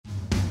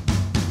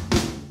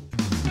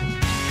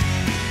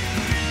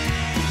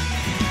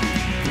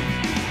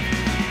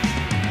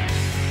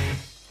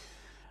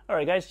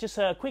Alright guys, just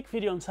a quick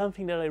video on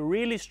something that I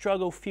really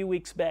struggled a few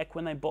weeks back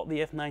when I bought the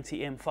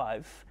F90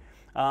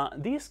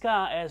 M5. This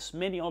car, as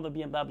many other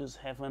BMWs,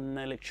 have an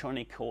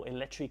electronic or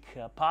electric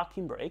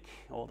parking brake,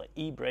 or the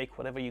e-brake,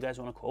 whatever you guys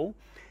want to call.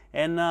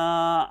 And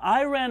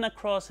I ran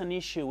across an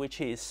issue,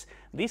 which is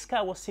this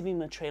car was sitting in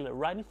the trailer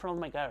right in front of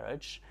my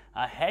garage.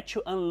 I had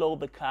to unload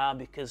the car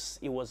because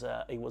it was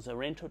a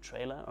rental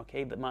trailer.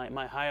 Okay,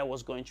 my hire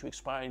was going to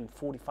expire in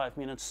 45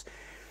 minutes.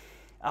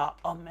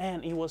 Oh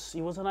man, it was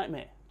a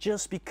nightmare.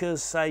 Just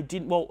because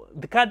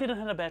the car didn't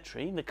have a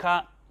battery. The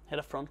car had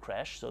a front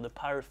crash, so the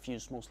power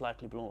fuse most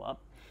likely blew up.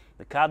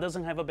 The car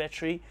doesn't have a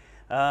battery,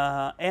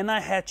 and I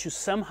had to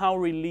somehow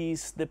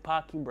release the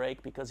parking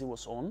brake because it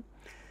was on.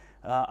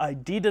 I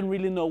didn't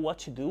really know what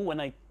to do.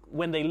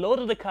 When they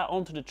loaded the car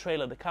onto the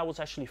trailer, the car was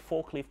actually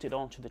forklifted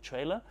onto the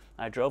trailer.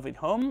 I drove it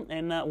home,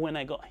 and when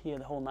I got here,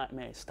 the whole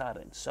nightmare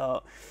started.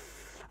 So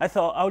I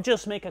thought I'll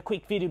just make a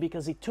quick video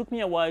because it took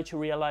me a while to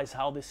realize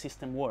how the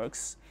system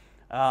works.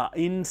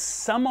 In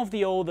some of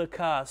the older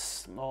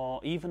cars, or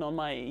even on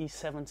my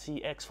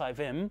E70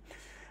 X5M,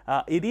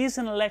 it is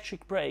an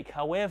electric brake.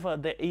 However,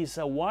 there is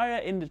a wire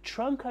in the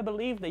trunk, I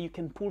believe, that you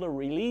can pull a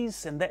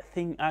release, and that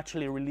thing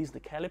actually releases the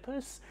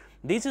calipers.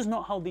 This is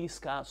not how these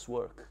cars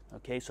work.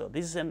 Okay, so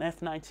this is an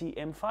F90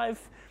 M5.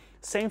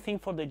 Same thing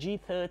for the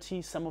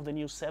G30, some of the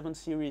new 7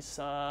 Series,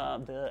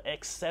 the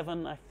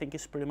X7, I think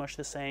is pretty much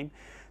the same.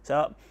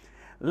 So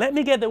let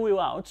me get the wheel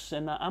out,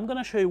 and I'm going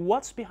to show you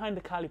what's behind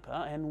the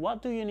caliper and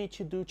what do you need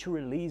to do to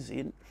release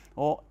it.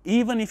 Or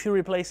even if you're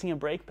replacing a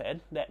brake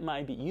pad, that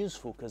might be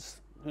useful, because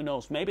who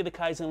knows, maybe the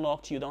car is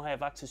unlocked, you don't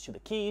have access to the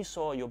keys,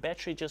 or your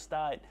battery just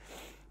died,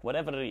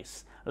 whatever it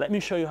is. Let me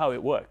show you how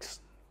it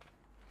works.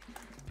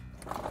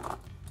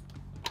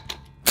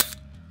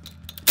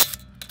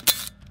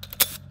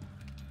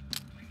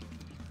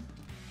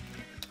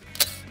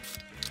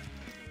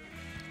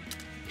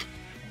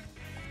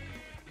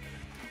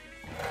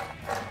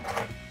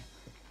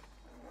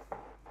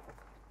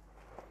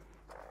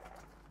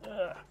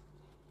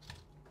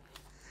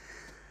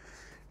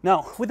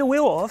 Now, with the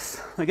wheel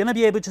off, we're going to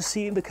be able to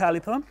see the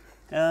caliper,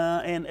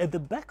 and at the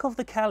back of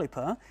the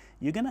caliper,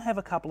 you're going to have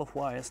a couple of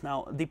wires.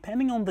 Now,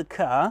 depending on the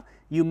car,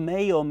 you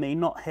may or may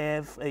not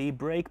have a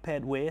brake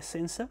pad wear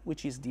sensor,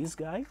 which is this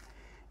guy.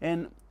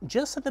 And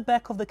just at the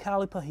back of the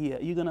caliper here,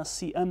 you're going to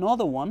see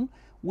another one,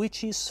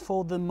 which is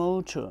for the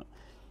motor.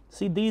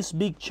 See this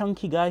big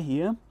chunky guy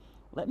here?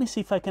 Let me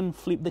see if I can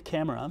flip the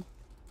camera.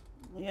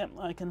 Yeah,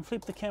 I can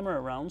flip the camera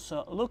around.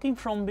 So looking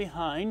from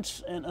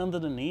behind and under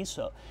the knee.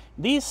 So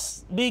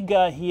this big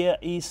guy here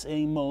is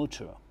a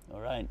motor.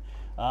 All right.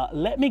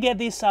 Let me get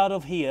this out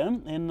of here,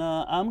 and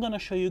I'm going to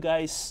show you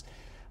guys.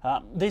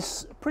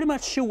 There's pretty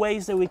much two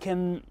ways that we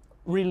can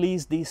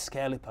release this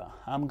caliper.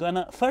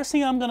 First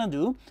thing I'm gonna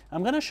do,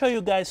 I'm gonna show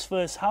you guys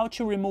first how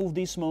to remove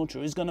this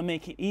motor. It's gonna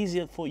make it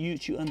easier for you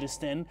to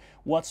understand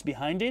what's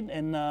behind it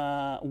and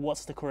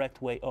what's the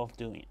correct way of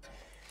doing it.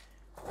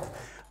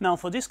 Now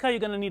for this car, you're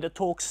gonna need a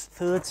Torx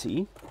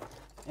 30,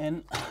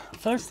 and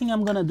first thing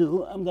I'm gonna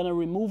do, I'm gonna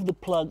remove the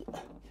plug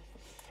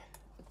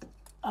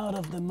out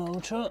of the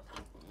motor.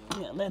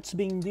 Yeah, that's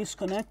being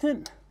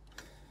disconnected,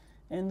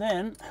 and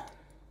then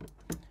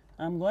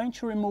I'm going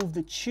to remove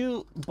the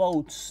two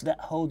bolts that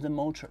hold the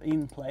motor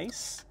in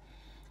place.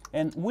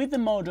 And with the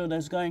motor,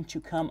 there's going to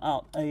come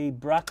out a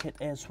bracket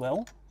as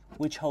well,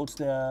 which holds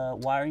the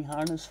wiring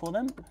harness for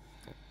them.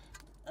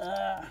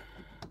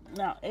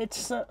 Now,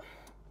 it's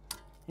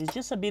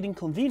just a bit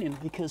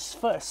inconvenient because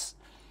first,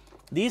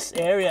 this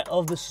area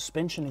of the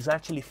suspension is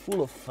actually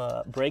full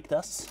of brake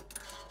dust.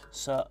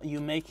 So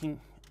you're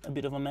making a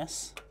bit of a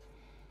mess.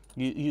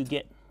 You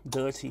get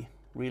dirty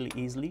really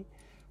easily,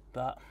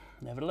 but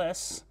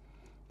nevertheless,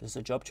 there's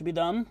a job to be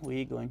done.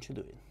 We're going to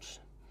do it.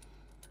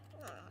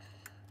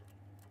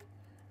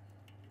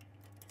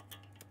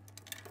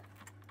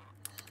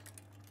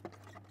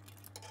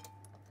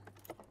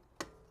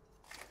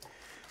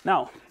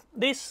 Now,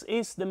 this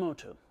is the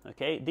motor,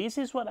 okay? This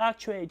is what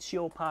actuates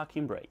your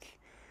parking brake.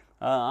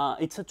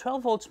 It's a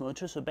 12 volts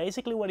motor, so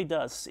basically what it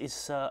does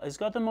is it's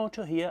got the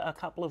motor here, a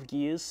couple of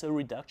gears, a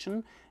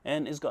reduction,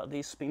 and it's got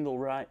this spindle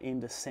right in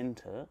the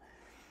center.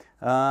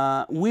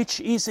 Which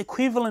is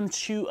equivalent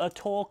to a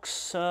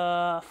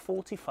Torx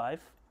 45.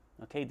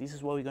 Okay, this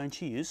is what we're going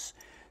to use.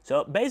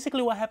 So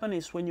basically what happens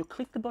is when you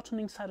click the button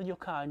inside of your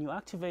car and you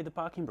activate the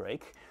parking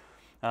brake,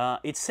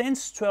 it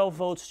sends 12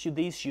 volts to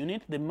this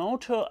unit. The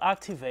motor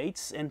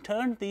activates and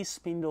turns this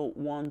spindle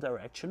one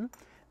direction,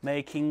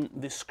 making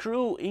the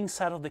screw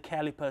inside of the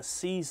caliper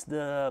seize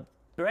the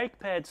brake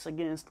pads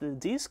against the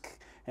disc,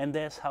 and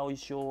that's how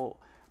your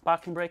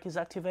parking brake is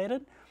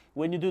activated.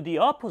 When you do the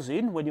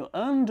opposite, when you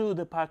undo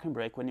the parking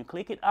brake, when you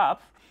click it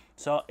up,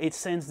 so it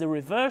sends the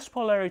reverse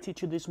polarity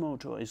to this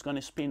motor. It's going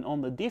to spin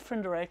on the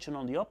different direction,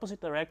 on the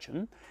opposite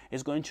direction.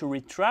 It's going to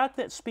retract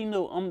that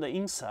spindle on the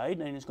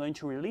inside, and it's going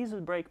to release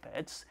the brake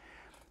pads,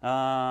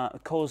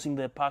 causing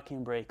the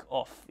parking brake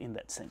off in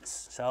that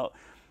sense. So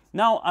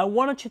Now, I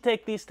wanted to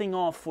take this thing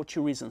off for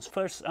two reasons.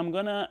 First, I'm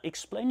gonna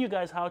explain you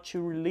guys how to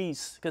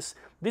release, because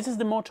this is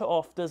the motor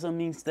off doesn't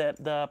mean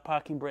that the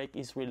parking brake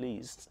is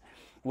released.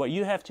 What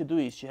you have to do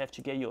is you have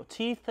to get your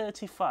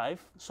T45,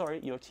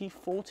 your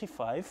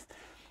T45.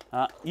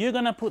 You're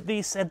gonna put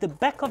this at the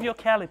back of your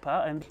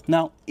caliper, and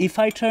now if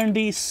I turn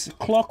this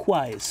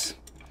clockwise,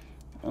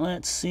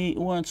 let's see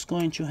what's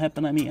going to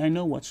happen. I mean, I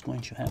know what's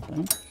going to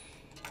happen.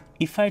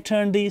 If I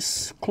turn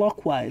this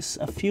clockwise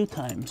a few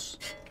times,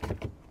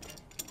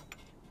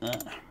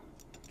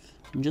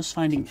 I'm just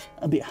finding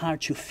a bit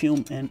hard to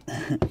film and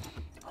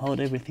hold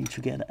everything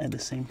together at the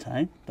same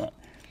time, but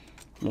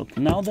look,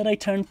 now that I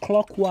turn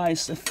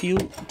clockwise a few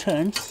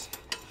turns,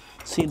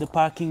 see, the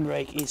parking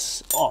brake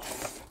is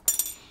off.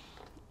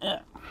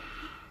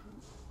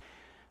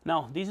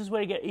 Now, this is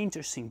where it gets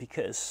interesting,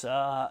 because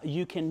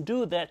you can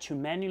do that to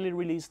manually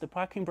release the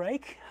parking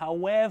brake.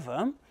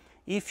 However,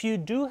 if you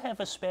do have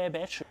a spare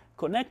battery,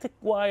 connect the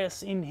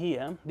wires in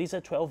here. These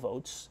are 12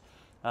 volts.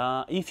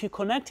 If you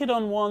connect it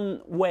on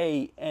one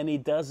way and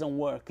it doesn't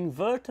work,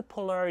 convert the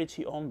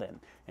polarity on them.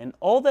 And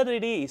all that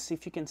it is,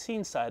 if you can see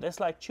inside, that's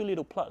like two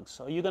little plugs.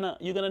 So you're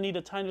gonna need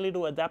a tiny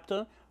little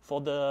adapter for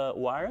the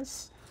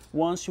wires.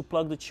 Once you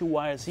plug the two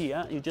wires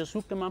here, you just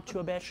hook them up to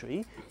a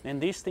battery,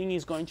 and this thing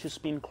is going to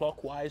spin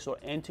clockwise or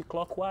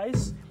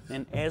anti-clockwise.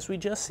 And as we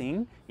just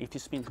seen, if it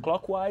spins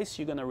clockwise,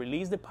 you're gonna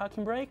release the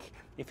parking brake.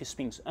 If it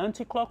spins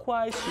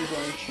anti-clockwise, you're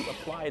going to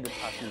apply the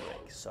parking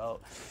brake.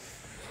 So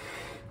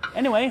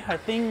anyway, I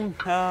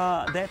think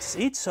that's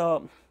it.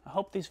 So I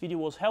hope this video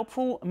was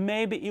helpful.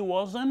 Maybe it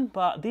wasn't,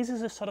 but this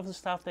is the sort of the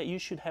stuff that you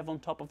should have on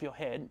top of your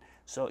head,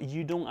 so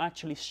you don't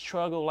actually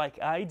struggle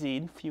like I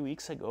did a few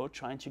weeks ago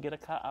trying to get a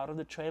car out of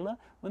the trailer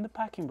when the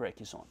parking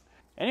brake is on.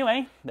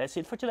 Anyway, that's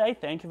it for today.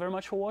 Thank you very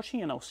much for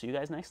watching, and I'll see you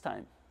guys next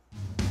time.